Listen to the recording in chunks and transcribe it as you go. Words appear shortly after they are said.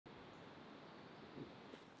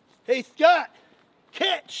Hey Scott,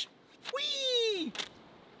 catch! Whee!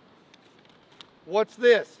 What's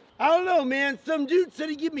this? I don't know, man. Some dude said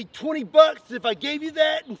he'd give me 20 bucks if I gave you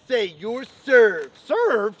that and say you're served.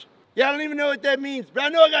 Served? Yeah, I don't even know what that means, but I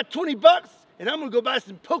know I got 20 bucks and I'm gonna go buy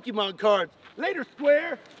some Pokemon cards. Later,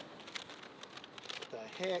 Square. What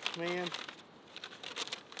the heck, man?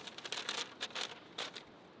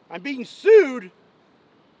 I'm being sued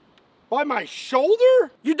by my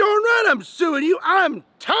shoulder? You darn right I'm suing you. I'm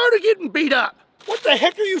tired of getting beat up. What the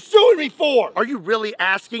heck are you suing me for? Are you really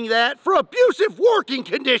asking that? For abusive working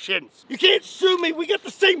conditions. You can't sue me, we got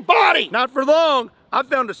the same body. Not for long. I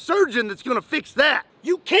found a surgeon that's gonna fix that.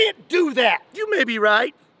 You can't do that. You may be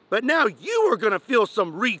right, but now you are gonna feel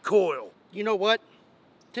some recoil. You know what?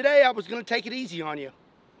 Today I was gonna take it easy on you.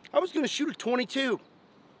 I was gonna shoot a 22.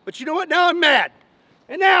 But you know what? Now I'm mad.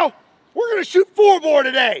 And now, we're gonna shoot 4-bore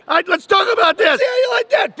today. All right, let's talk about this. See how you like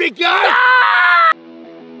that, big guy? Ah!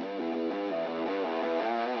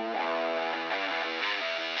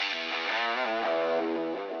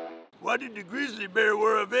 Why did the grizzly bear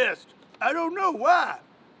wear a vest? I don't know why.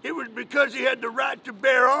 It was because he had the right to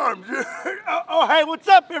bear arms. Oh, hey, what's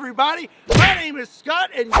up, everybody? My name is Scott,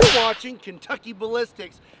 and you're watching Kentucky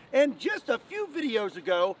Ballistics. And just a few videos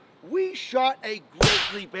ago, we shot a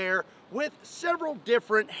grizzly bear with several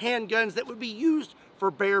different handguns that would be used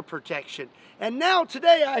for bear protection. And now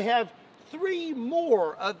today I have 3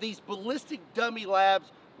 more of these Ballistic Dummy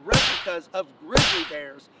Labs replicas of grizzly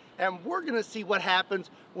bears. And we're gonna see what happens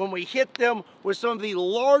when we hit them with some of the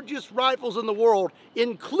largest rifles in the world,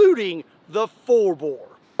 including the 4-bore.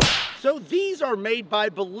 So these are made by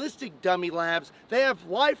Ballistic Dummy Labs. They have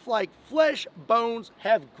lifelike flesh, bones,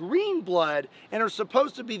 have green blood, and are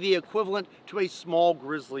supposed to be the equivalent to a small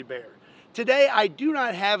grizzly bear. Today, I do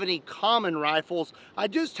not have any common rifles. I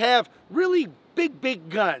just have really big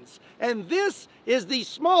guns. And this is the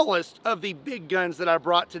smallest of the big guns that I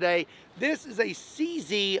brought today. This is a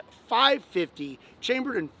CZ 550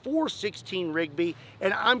 chambered in 416 Rigby,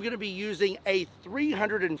 and I'm gonna be using a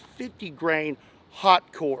 350 grain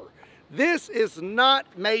hot core. This is not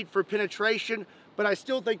made for penetration, but I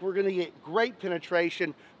still think we're gonna get great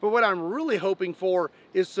penetration. But what I'm really hoping for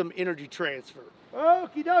is some energy transfer.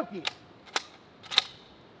 Okie dokie.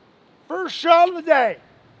 First shot of the day.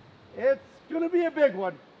 It's gonna be a big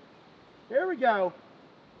one. Here we go.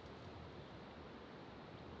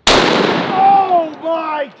 Oh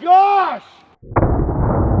my gosh!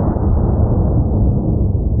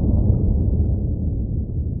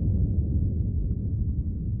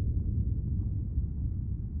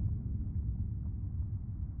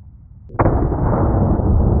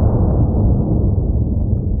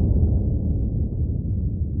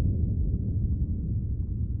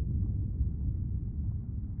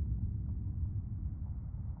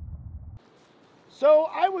 So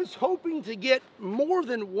I was hoping to get more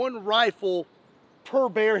than 1 rifle per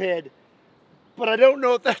bear head, but I don't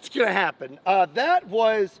know if that's gonna happen. That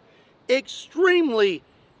was extremely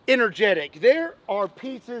energetic. There are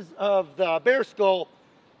pieces of the bear skull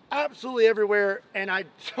absolutely everywhere, and I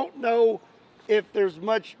don't know if there's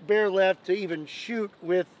much bear left to even shoot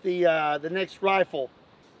with the next rifle.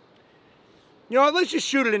 You know what, let's just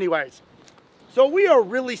shoot it anyways. So we are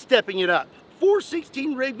really stepping it up.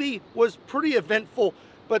 416 Rigby was pretty eventful,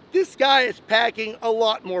 but this guy is packing a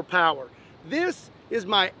lot more power. This is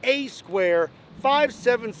my A-square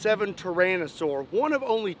 577 Tyrannosaur, one of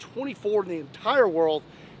only 24 in the entire world,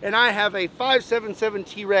 and I have a 577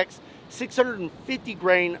 T-Rex 650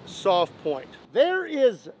 grain soft point. There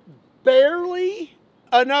is barely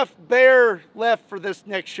enough bear left for this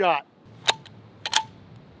next shot.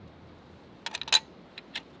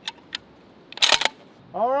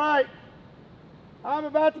 All right. I'm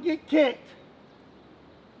about to get kicked.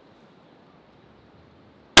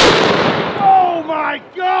 Oh my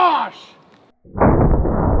gosh!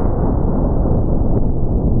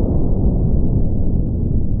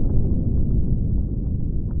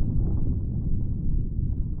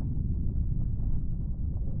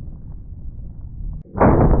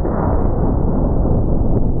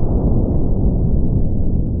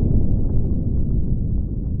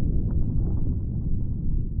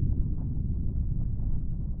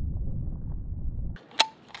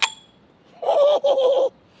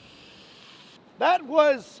 That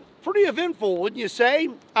was pretty eventful, wouldn't you say?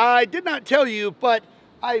 I did not tell you, but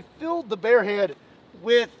I filled the bear head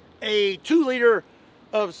with a 2-liter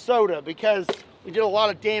of soda because we did a lot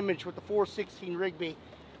of damage with the 416 Rigby,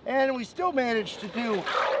 and we still managed to do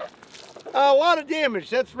a lot of damage.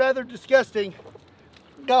 That's rather disgusting.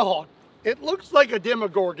 God, It looks like a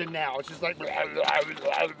Demogorgon now. It's just like,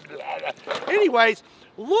 anyways,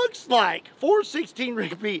 looks like 416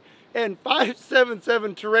 Rigby and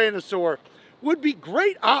 577 Tyrannosaur would be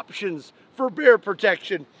great options for bear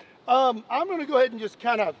protection. I'm gonna go ahead and just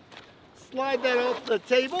kind of slide that off the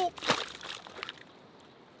table.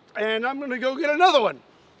 And I'm gonna go get another one.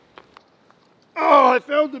 Oh, I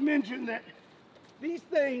failed to mention that these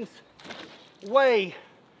things weigh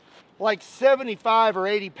like 75 or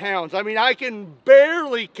 80 pounds. I mean, I can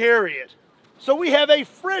barely carry it. So we have a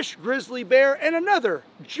fresh grizzly bear and another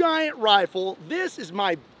giant rifle. This is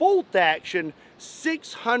my bolt action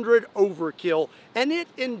 600 overkill, and it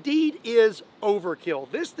indeed is overkill.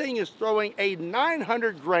 This thing is throwing a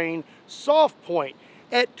 900 grain soft point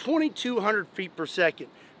at 2,200 feet per second.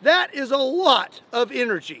 That is a lot of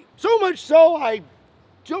energy. So much so, I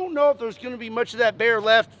don't know if there's gonna be much of that bear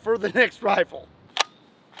left for the next rifle.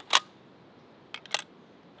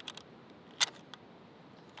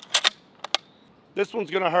 This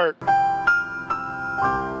one's gonna hurt.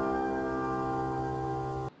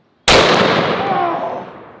 Oh,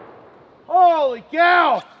 holy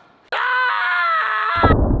cow!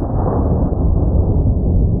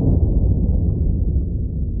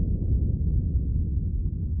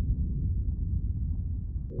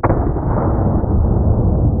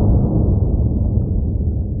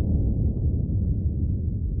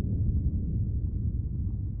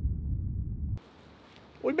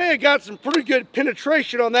 We may have got some pretty good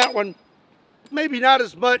penetration on that one. Maybe not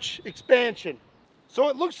as much expansion. So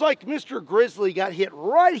it looks like Mr. Grizzly got hit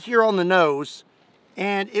right here on the nose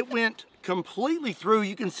and it went completely through.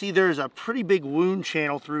 You can see there's a pretty big wound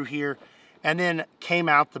channel through here and then came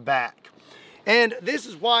out the back. And this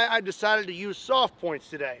is why I decided to use soft points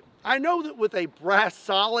today. I know that with a brass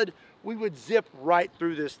solid, we would zip right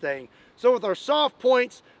through this thing. So with our soft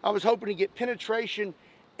points, I was hoping to get penetration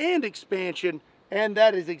and expansion, and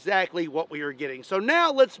that is exactly what we are getting. So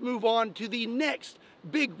now let's move on to the next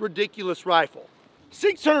big ridiculous rifle.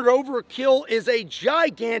 600 overkill is a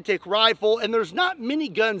gigantic rifle, and there's not many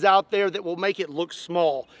guns out there that will make it look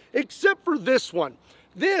small, except for this one.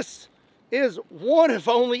 This is one of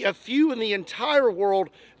only a few in the entire world.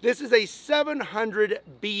 This is a 700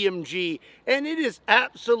 BMG, and it is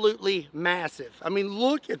absolutely massive. I mean,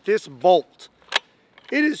 look at this bolt.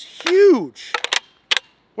 It is huge.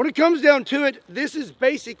 When it comes down to it, this is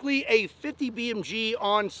basically a 50 BMG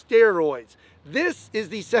on steroids. This is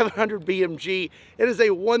the 700 BMG. It is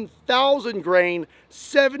a 1,000 grain,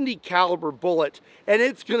 70 caliber bullet, and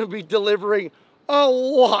it's gonna be delivering a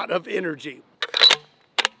lot of energy.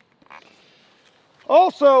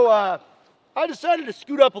 Also, I decided to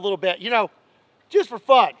scoot up a little bit, you know, just for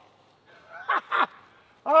fun.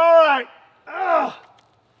 All right,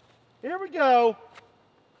 here we go.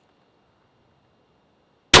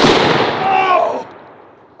 Oh!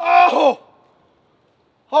 Oh!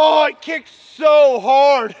 Oh, it kicks so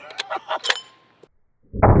hard.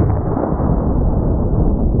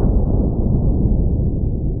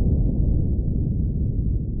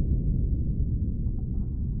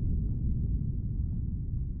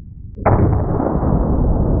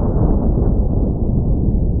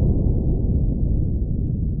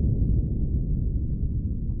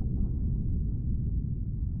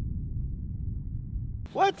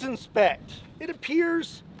 Let's inspect. It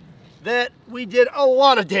appears that we did a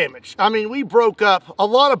lot of damage. I mean, we broke up a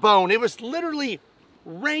lot of bone. It was literally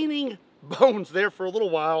raining bones there for a little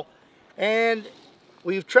while, and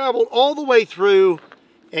we've traveled all the way through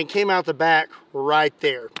and came out the back right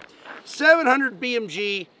there. 700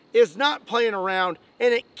 BMG is not playing around,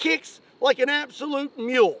 and it kicks like an absolute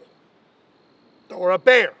mule or a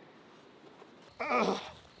bear. All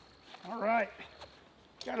right,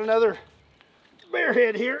 got another bear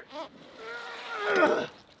head here.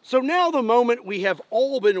 So now the moment we have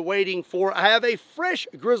all been waiting for. I have a fresh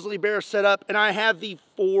grizzly bear set up, and I have the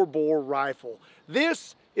 4-bore rifle.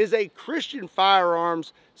 This is a Christian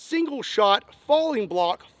Firearms single shot falling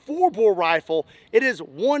block 4-bore rifle. It is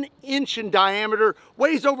 1 inch in diameter,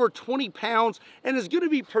 weighs over 20 pounds, and is going to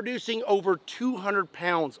be producing over 200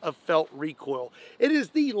 pounds of felt recoil. It is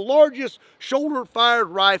the largest shoulder fired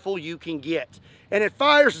rifle you can get, and it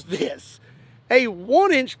fires this. A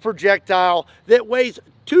 1 inch projectile that weighs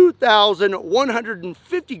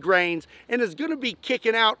 2,150 grains and is gonna be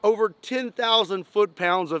kicking out over 10,000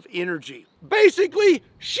 foot-pounds of energy. Basically,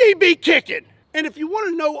 she be kicking. And if you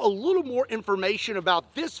wanna know a little more information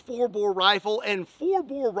about this 4-bore rifle and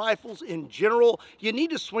 4-bore rifles in general, you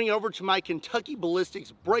need to swing over to my Kentucky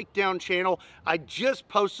Ballistics breakdown channel. I just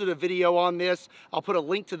posted a video on this. I'll put a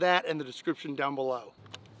link to that in the description down below.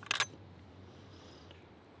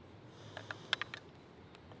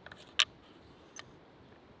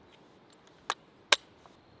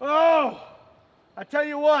 Oh, I tell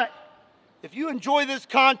you what, if you enjoy this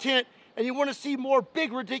content and you want to see more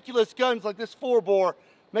big, ridiculous guns like this 4-bore,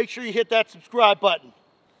 make sure you hit that subscribe button.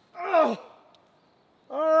 Oh,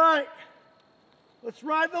 all right, let's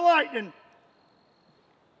ride the lightning.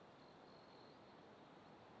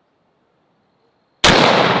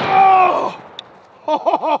 Oh,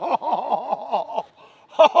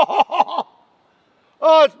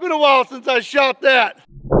 oh, it's been a while since I shot that.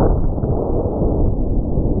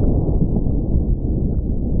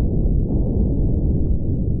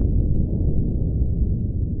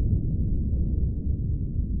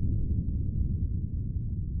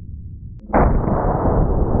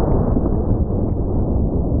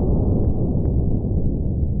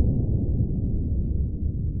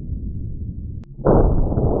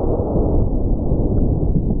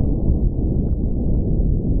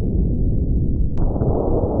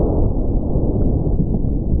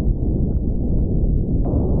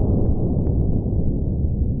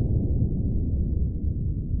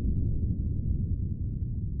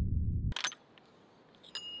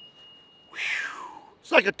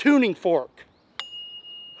 It's like a tuning fork.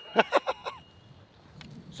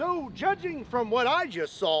 So, judging from what I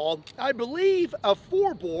just saw, I believe a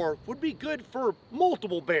 4-bore would be good for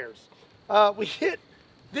multiple bears. We hit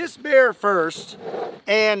this bear first,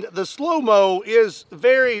 and the slow-mo is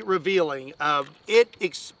very revealing. It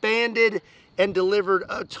expanded and delivered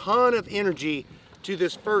a ton of energy to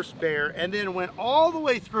this first bear, and then went all the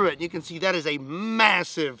way through it. You can see that is a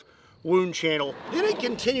massive wound channel. Then it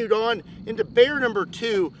continued on into bear number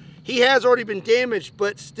 2. He has already been damaged,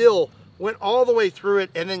 but still went all the way through it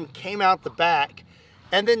and then came out the back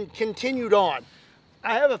and then continued on.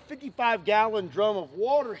 I have a 55-gallon drum of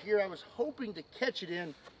water here. I was hoping to catch it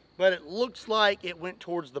in, but it looks like it went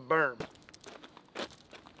towards the berm.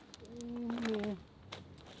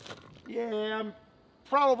 Yeah, I'm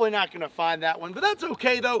probably not gonna find that one, but that's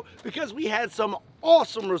okay though, because we had some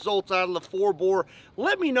awesome results out of the 4-bore.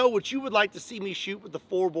 Let me know what you would like to see me shoot with the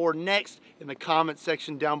 4-bore next in the comment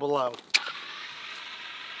section down below.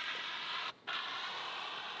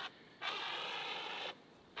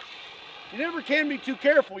 You never can be too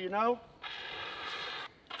careful, you know.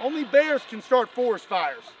 Only bears can start forest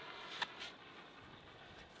fires.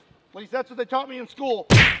 At least that's what they taught me in school.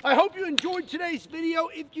 I hope you enjoyed today's video.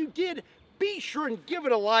 If you did, be sure and give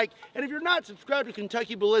it a like. And if you're not subscribed to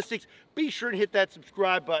Kentucky Ballistics, be sure and hit that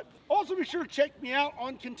subscribe button. Also, be sure to check me out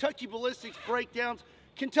on Kentucky Ballistics breakdowns,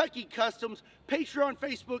 Kentucky Customs, Patreon,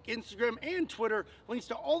 Facebook, Instagram, and Twitter. Links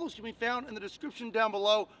to all those can be found in the description down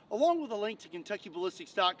below, along with a link to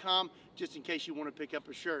KentuckyBallistics.com, just in case you want to pick up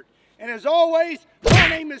a shirt. And as always, my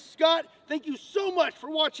name is Scott. Thank you so much for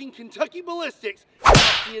watching Kentucky Ballistics. I'll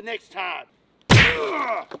see you next time.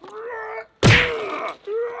 Ah!